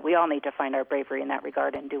that we all need to find our bravery in that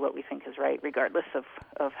regard and do what we think is right, regardless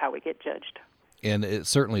of how we get judged. And it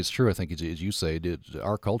certainly is true, I think, as you say,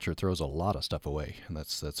 our culture throws a lot of stuff away, and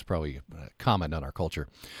that's probably a comment on our culture.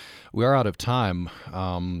 We are out of time.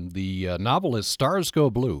 The novel is Stars Go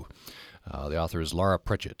Blue. The author is Laura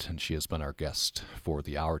Pritchett, and she has been our guest for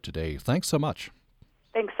the hour today. Thanks so much.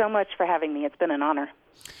 Thanks so much for having me. It's been an honor.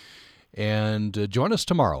 And join us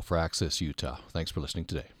tomorrow for Access Utah. Thanks for listening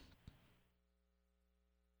today.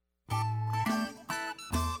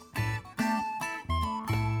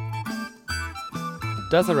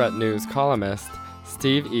 Deseret News columnist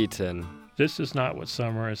Steve Eaton. This is not what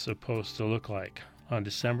summer is supposed to look like. On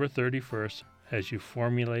December 31st, as you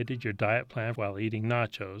formulated your diet plan while eating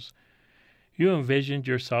nachos, you envisioned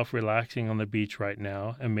yourself relaxing on the beach right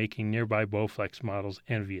now and making nearby Bowflex models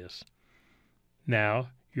envious. Now,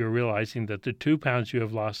 you're realizing that the 2 pounds you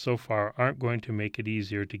have lost so far aren't going to make it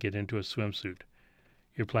easier to get into a swimsuit.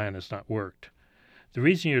 Your plan has not worked. The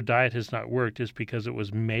reason your diet has not worked is because it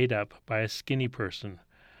was made up by a skinny person.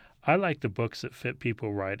 I like the books that fit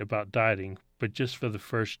people right about dieting, but just for the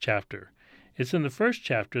first chapter. It's in the first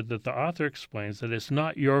chapter that the author explains that it's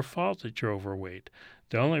not your fault that you're overweight.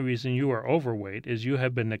 The only reason you are overweight is you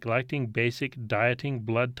have been neglecting basic dieting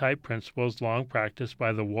blood type principles long practiced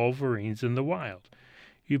by the wolverines in the wild.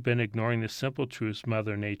 You've been ignoring the simple truths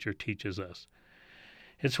Mother Nature teaches us.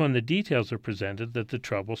 It's when the details are presented that the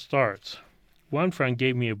trouble starts. One friend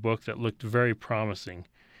gave me a book that looked very promising.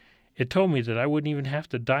 It told me that I wouldn't even have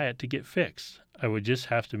to diet to get fixed. I would just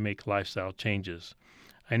have to make lifestyle changes.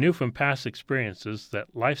 I knew from past experiences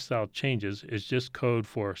that lifestyle changes is just code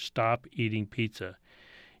for stop eating pizza.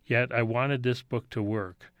 Yet I wanted this book to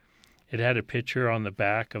work. It had a picture on the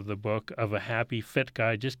back of the book of a happy, fit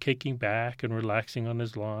guy just kicking back and relaxing on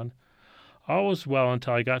his lawn. All was well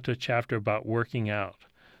until I got to a chapter about working out.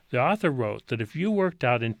 The author wrote that if you worked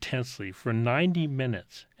out intensely for 90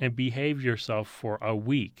 minutes and behaved yourself for a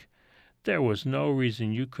week, there was no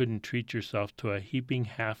reason you couldn't treat yourself to a heaping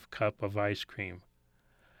half cup of ice cream.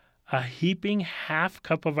 A heaping half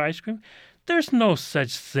cup of ice cream? There's no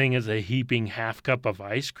such thing as a heaping half cup of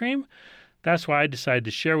ice cream. That's why I decided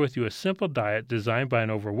to share with you a simple diet designed by an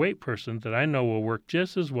overweight person that I know will work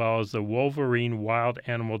just as well as the Wolverine wild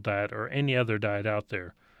animal diet or any other diet out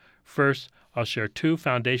there. First, I'll share 2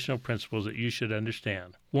 foundational principles that you should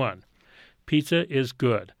understand. 1, pizza is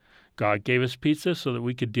good. God gave us pizza so that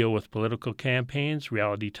we could deal with political campaigns,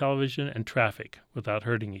 reality television, and traffic without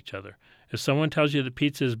hurting each other. If someone tells you that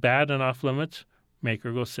pizza is bad and off limits, make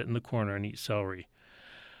her go sit in the corner and eat celery.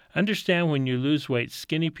 Understand when you lose weight,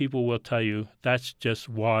 skinny people will tell you that's just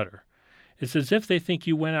water. It's as if they think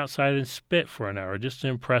you went outside and spit for an hour just to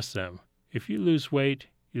impress them. If you lose weight,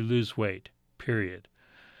 you lose weight, period.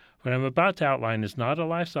 What I'm about to outline is not a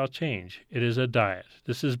lifestyle change. It is a diet.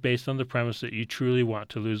 This is based on the premise that you truly want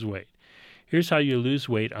to lose weight. Here's how you lose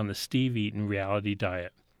weight on the Steve Eaton reality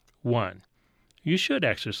diet. 1, you should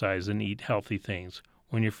exercise and eat healthy things.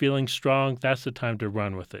 When you're feeling strong, that's the time to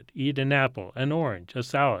run with it. Eat an apple, an orange, a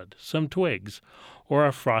salad, some twigs, or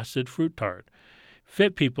a frosted fruit tart.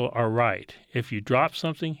 Fit people are right. If you drop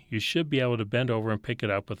something, you should be able to bend over and pick it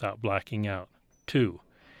up without blacking out. 2,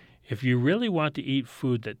 if you really want to eat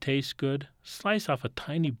food that tastes good, slice off a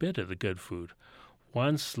tiny bit of the good food.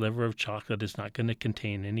 1 sliver of chocolate is not going to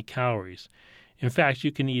contain any calories. In fact,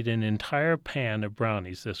 you can eat an entire pan of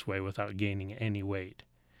brownies this way without gaining any weight.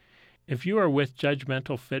 If you are with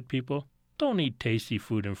judgmental fit people, don't eat tasty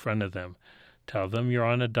food in front of them. Tell them you're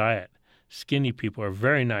on a diet. Skinny people are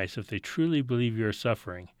very nice if they truly believe you're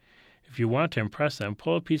suffering. If you want to impress them,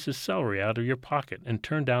 pull a piece of celery out of your pocket and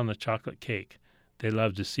turn down the chocolate cake. They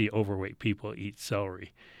love to see overweight people eat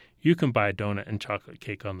celery. You can buy a donut and chocolate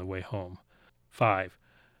cake on the way home. 5,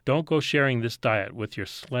 don't go sharing this diet with your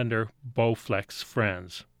slender Bowflex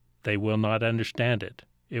friends. They will not understand it.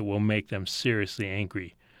 It will make them seriously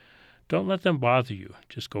angry. Don't let them bother you.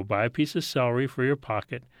 Just go buy a piece of celery for your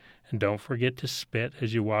pocket and don't forget to spit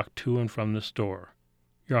as you walk to and from the store.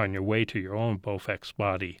 You're on your way to your own Bowflex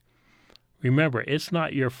body. Remember, it's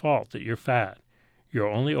not your fault that you're fat. You're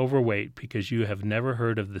only overweight because you have never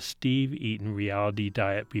heard of the Steve Eaton reality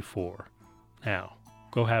diet before. Now,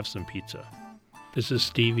 go have some pizza. This is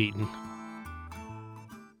Steve Eaton.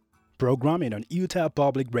 Programming on Utah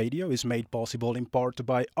Public Radio is made possible in part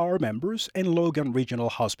by our members and Logan Regional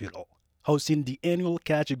Hospital, hosting the annual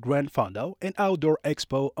Catch a Grand Fondo and Outdoor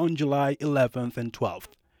Expo on July 11th and 12th.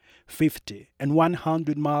 50 and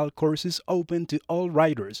 100-mile courses open to all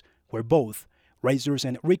riders, where both racers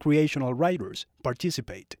and recreational riders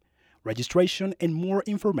participate. Registration and more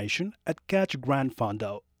information at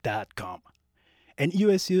catchgrandfondo.com. And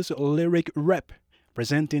USU's Lyric Rep,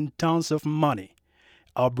 presenting Tons of Money.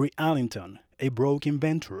 Aubrey Allington, a broke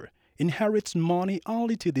inventor, inherits money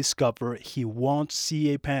only to discover he won't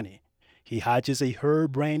see a penny. He hatches a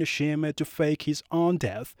harebrained scheme to fake his own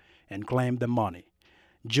death and claim the money.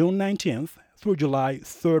 June 19th through July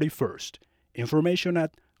 31st. Information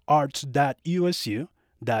at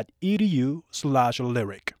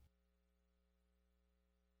arts.usu.edu/lyric.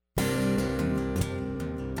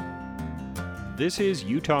 This is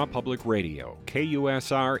Utah Public Radio,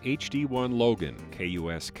 KUSR HD1 Logan,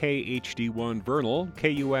 KUSK HD1 Vernal,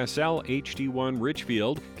 KUSL HD1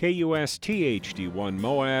 Richfield, KUST HD1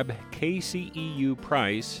 Moab, KCEU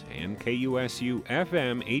Price, and KUSU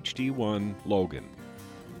FM HD1 Logan.